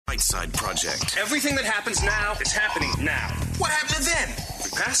Nightside Project. Everything that happens now is happening now. What happened then? We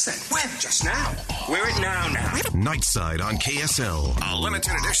passed that. When? Just now. We're it now. Nightside on KSL. A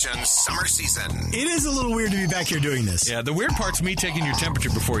limited edition summer season. It is a little weird to be back here doing this. Yeah, the weird part's me taking your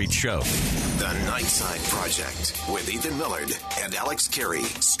temperature before each show. The Nightside Project with Ethan Millard and Alex Carey.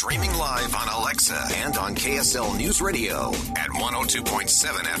 Streaming live on Alexa and on KSL News Radio at 102.7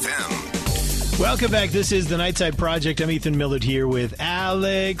 FM. Welcome back. This is the Nightside Project. I'm Ethan Millard here with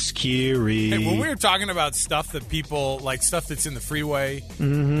Alex Carey. Hey, when we were talking about stuff that people, like stuff that's in the freeway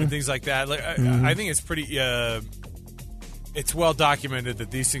and things like that, I think it's pretty, it's well documented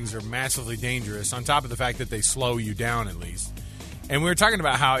that these things are massively dangerous, on top of the fact that they slow you down at least. And we were talking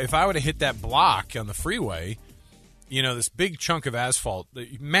about how if I would have hit that block on the freeway, you know, this big chunk of asphalt,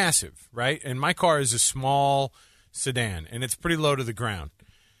 massive, right? And my car is a small sedan, and it's pretty low to the ground.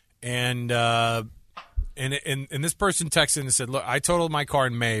 And this person texted and said, look, I totaled my car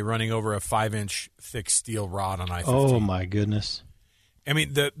in May running over a 5-inch thick steel rod on I-15. Oh, my goodness. I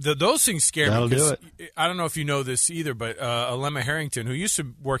mean, those things scare That'll me. Do it. I don't know if you know this either, but Alema Harrington, who used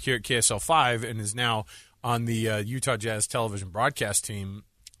to work here at KSL 5 and is now on the Utah Jazz television broadcast team,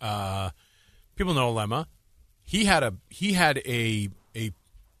 people know Alema. He had a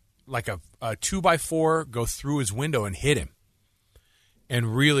 2x4 go through his window and hit him.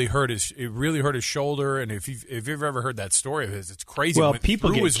 And really hurt his shoulder. And if you've ever heard that story of his, it's crazy. Well,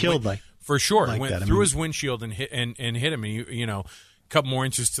 people get killed for sure. Like went that. through his windshield and hit him. And you know, a couple more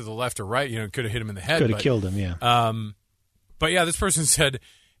inches to the left or right, you know, could have hit him in the head. Could have killed him. Yeah. But yeah, this person said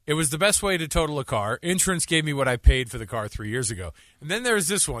it was the best way to total a car. Insurance gave me what I paid for the car 3 years ago. And then there's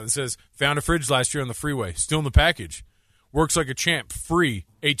this one that says found a fridge last year on the freeway, still in the package. Works like a champ, free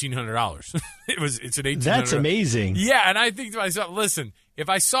 $1,800. It's an $1,800. That's amazing. Yeah, and I think to myself, listen, if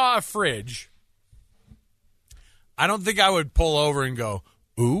I saw a fridge, I don't think I would pull over and go,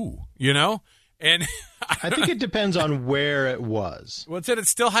 ooh, you know? And I think it depends on where it was. Well, it said it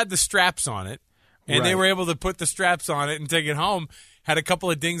still had the straps on it, and they were able to put the straps on it and take it home. Had a couple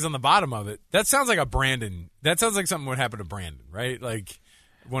of dings on the bottom of it. That sounds like that sounds like something would happen to Brandon, right? Like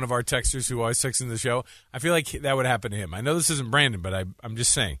one of our texters who always texts in the show. I feel like that would happen to him. I know this isn't Brandon, but I'm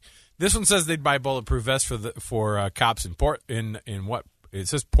just saying. This one says they'd buy bulletproof vests for cops in what? It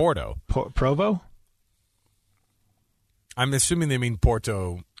says Porto. Provo? I'm assuming they mean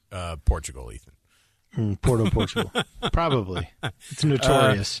Porto, Portugal, Ethan. Porto, Portugal. Probably. It's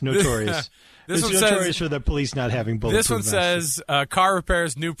notorious. It's notorious for the police not having bulletproof vests. This one says car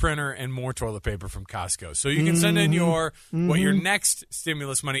repairs, new printer, and more toilet paper from Costco. So you can send in your next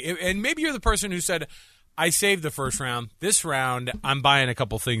stimulus money. And maybe you're the person who said, I saved the first round. This round, I'm buying a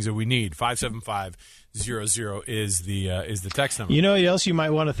couple things that we need. 57500 is the text number. You know what else you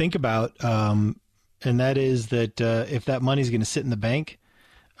might want to think about, and that is that if that money's going to sit in the bank,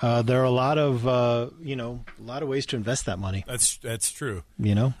 there are a lot of ways to invest that money. That's true.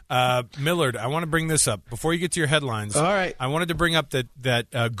 You know, Millard, I want to bring this up before you get to your headlines. All right, I wanted to bring up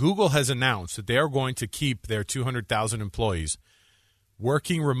that Google has announced that they are going to keep their 200,000 employees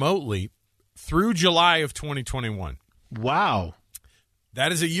working remotely through July of 2021. Wow,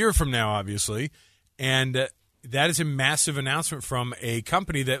 that is a year from now, obviously, and that is a massive announcement from a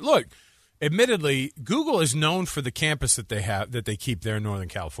company that admittedly, Google is known for the campus that they keep there in Northern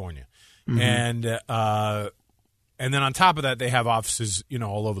California, and then on top of that, they have offices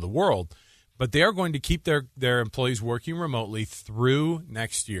all over the world. But they are going to keep their employees working remotely through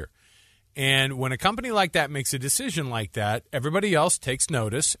next year. And when a company like that makes a decision like that, everybody else takes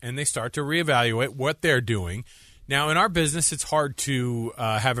notice and they start to reevaluate what they're doing. Now, in our business, it's hard to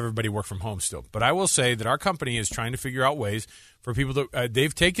have everybody work from home still. But I will say that our company is trying to figure out ways for people to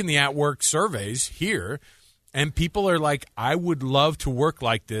they've taken the at-work surveys here, and people are like, I would love to work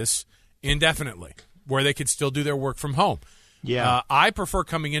like this indefinitely, where they could still do their work from home. Yeah. I prefer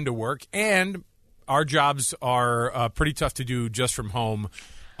coming into work, and our jobs are pretty tough to do just from home.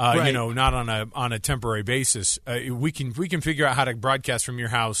 Right. Not on a temporary basis. We can figure out how to broadcast from your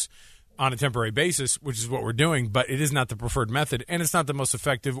house on a temporary basis, which is what we're doing, but it is not the preferred method, and it's not the most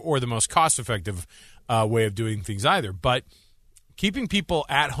effective or the most cost-effective way of doing things either. But keeping people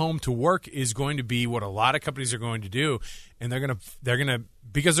at home to work is going to be what a lot of companies are going to do, and they're going to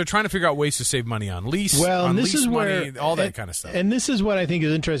because they're trying to figure out ways to save money on lease, and this is money, all that kind of stuff. And this is what I think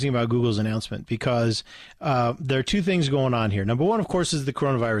is interesting about Google's announcement, because there are two things going on here. Number one, of course, is the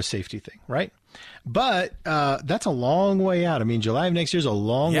coronavirus safety thing, right? But that's a long way out. I mean, July of next year is a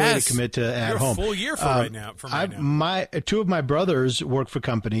long way to commit to at home. A full year from right now. Two of my brothers work for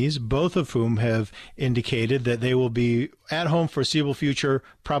companies, both of whom have indicated that they will be at home for foreseeable future,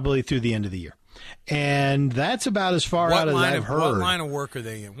 probably through the end of the year. And that's about as far out as I've heard. What line of work are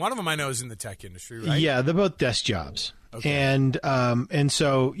they in? One of them I know is in the tech industry, right? Yeah, they're both desk jobs. Okay. And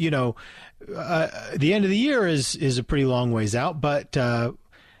so, the end of the year is a pretty long ways out. But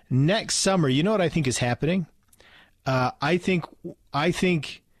next summer, you know what I think is happening? I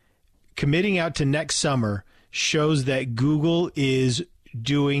think committing out to next summer shows that Google is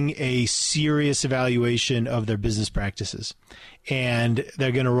doing a serious evaluation of their business practices, and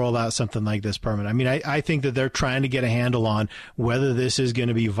they're going to roll out something like this permanent. I mean, I think that they're trying to get a handle on whether this is going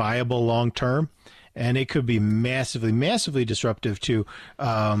to be viable long term, and it could be massively, massively disruptive to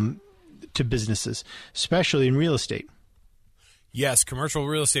businesses, especially in real estate. Yes, commercial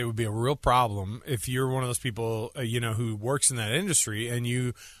real estate would be a real problem if you're one of those people, who works in that industry and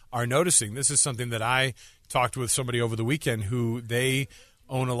you are noticing. This is something that I talked with somebody over the weekend who they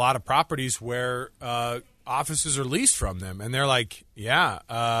own a lot of properties where offices are leased from them. And they're like,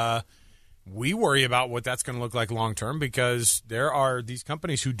 we worry about what that's going to look like long term because there are these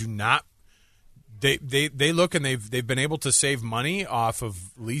companies who do not. They look and they've been able to save money off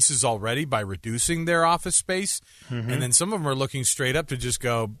of leases already by reducing their office space. Mm-hmm. And then some of them are looking straight up to just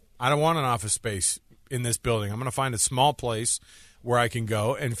go, I don't want an office space in this building. I'm going to find a small place where I can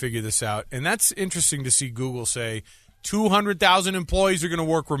go and figure this out. And that's interesting to see Google say 200,000 employees are going to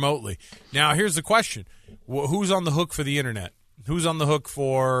work remotely. Now, here's the question. Who's on the hook for the internet? Who's on the hook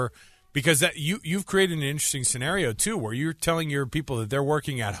for – because that you've created an interesting scenario, too, where you're telling your people that they're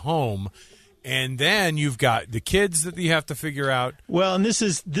working at home – and then you've got the kids that you have to figure out. Well, and this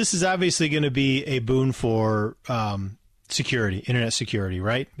is obviously going to be a boon for security, internet security,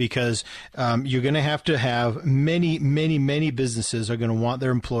 right? Because you're going to have many, many, many businesses are going to want their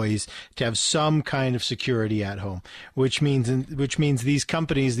employees to have some kind of security at home, which means these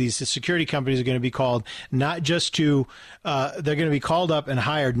companies, these security companies, are going to be called not just to they're going to be called up and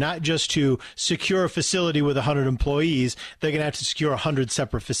hired not just to secure a facility with 100 employees. They're going to have to secure 100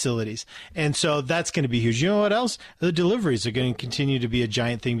 separate facilities, and so that's going to be huge. You know what else? The deliveries are going to continue to be a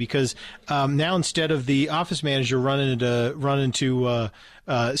giant thing because now instead of the office manager running into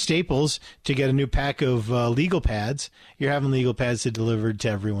Staples to get a new pack of legal pads, you're having legal pads delivered to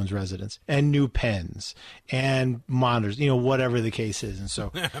everyone's residence, and new pens and monitors, whatever the case is. And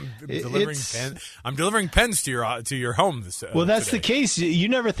so I'm delivering pens to your home. Well, that's today. The case. You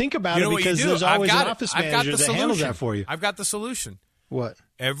never think about it because there's always an office manager that handles that for you. I've got the solution. What?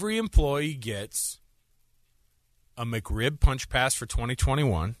 Every employee gets a McRib Punch Pass for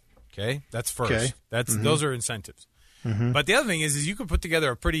 2021. Okay, that's first. Okay. Those are incentives. Mm-hmm. But the other thing is you can put together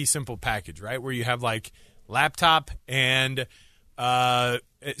a pretty simple package, right? Where you have like laptop and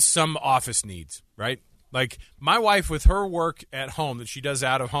some office needs, right? Like my wife with her work at home that she does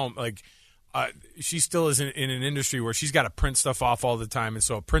out of home, like she still is in an industry where she's got to print stuff off all the time. And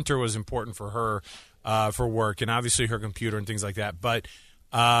so a printer was important for her for work and obviously her computer and things like that. But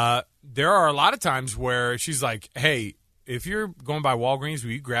there are a lot of times where she's like, hey, if you're going by Walgreens,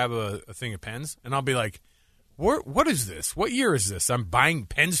 will you grab a thing of pens? And I'll be like, what is this? What year is this? I'm buying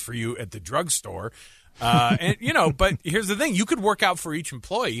pens for you at the drugstore. But here's the thing. You could work out for each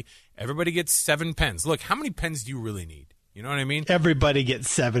employee. Everybody gets 7 pens. Look, how many pens do you really need? You know what I mean? Everybody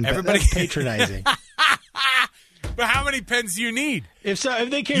gets 7 pens. That's patronizing. But how many pens do you need? If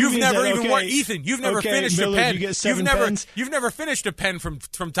they came you've to me never and said, even Ethan, you've never finished Miller, a pen. You get 7 pens? You've never finished a pen from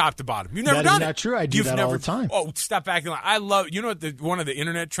top to bottom. You've never done it. That is not true. I do that all the time. Oh, stop acting like I love. You know what? One of the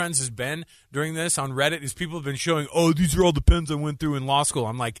internet trends has been during this on Reddit is people have been showing. Oh, these are all the pens I went through in law school.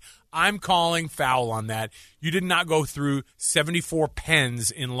 I'm like, I'm calling foul on that. You did not go through 74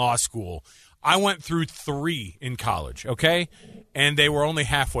 pens in law school. I went through 3 in college. Okay, and they were only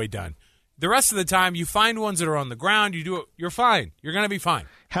halfway done. The rest of the time, you find ones that are on the ground. You do it. You're fine. You're going to be fine.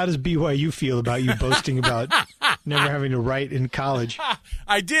 How does BYU feel about you boasting about never having to write in college?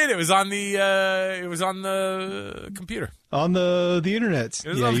 I did. It was on the computer. On the internet.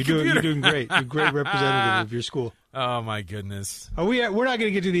 Yeah, you're doing great. You're a great representative of your school. Oh my goodness. We're not going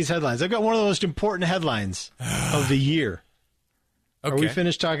to get to these headlines. I've got one of the most important headlines of the year. Okay. Are we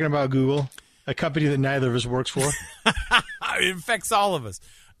finished talking about Google, a company that neither of us works for? It affects all of us.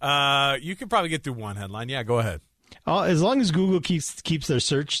 You can probably get through one headline. Yeah, go ahead. As long as Google keeps their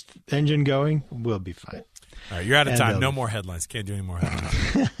search engine going, we'll be fine. All right, you're out of time. No more headlines. Can't do any more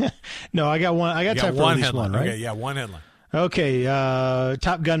headlines. No, I got one. I got time for at least one, right? Okay, yeah, one headline. Okay,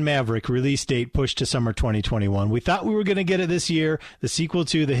 Top Gun Maverick release date pushed to summer 2021. We thought we were going to get it this year. The sequel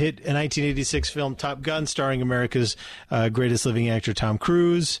to the hit 1986 film Top Gun, starring America's greatest living actor Tom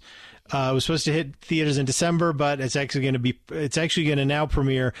Cruise. It was supposed to hit theaters in December, but it's actually going to now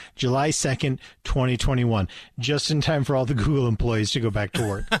premiere July 2nd, 2021, just in time for all the Google employees to go back to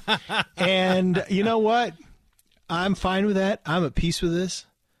work. And you know what? I'm fine with that. I'm at peace with this.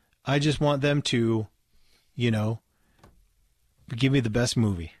 I just want them to, give me the best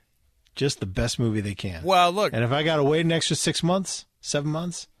movie. Just the best movie they can. Well, look. And if I got to wait an extra 6 months, 7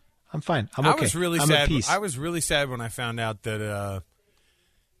 months, I'm fine. I'm okay. I was really I'm sad. at peace. I was really sad when I found out that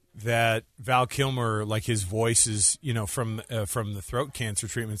that Val Kilmer, like his voice is, from the throat cancer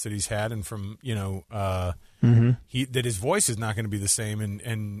treatments that he's had, and from that his voice is not going to be the same.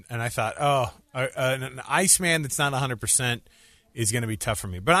 And I thought, an Iceman that's not 100% is going to be tough for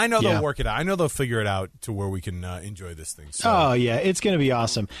me. But I know they'll work it out. I know they'll figure it out to where we can enjoy this thing. So. Oh yeah, it's going to be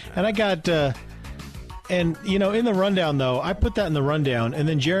awesome. And I got. And, in the rundown, though, I put that in the rundown, and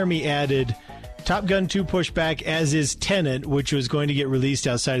then Jeremy added Top Gun 2 pushback, as is Tenet, which was going to get released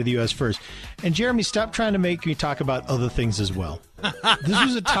outside of the U.S. first. And, Jeremy, stop trying to make me talk about other things as well. This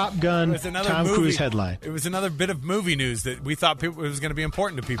was a Top Gun Tom Cruise headline. It was another bit of movie news that we thought it was going to be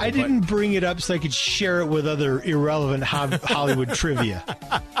important to people. I didn't bring it up so I could share it with other irrelevant Hollywood trivia.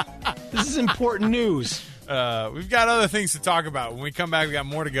 This is important news. We've got other things to talk about. When we come back, we got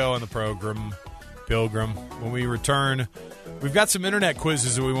more to go on the program. Pilgrim. When we return, we've got some internet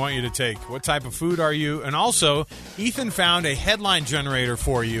quizzes that we want you to take. What type of food are you? And also, Ethan found a headline generator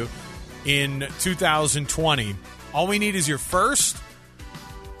for you in 2020. All we need is your first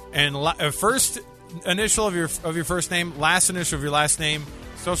initial of your first name, last initial of your last name,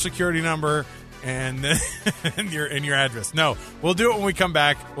 social security number, and your address. No, we'll do it when we come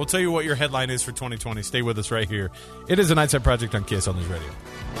back. We'll tell you what your headline is for 2020. Stay with us right here. It is the Nightside Project on KSL News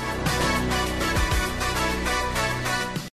Radio.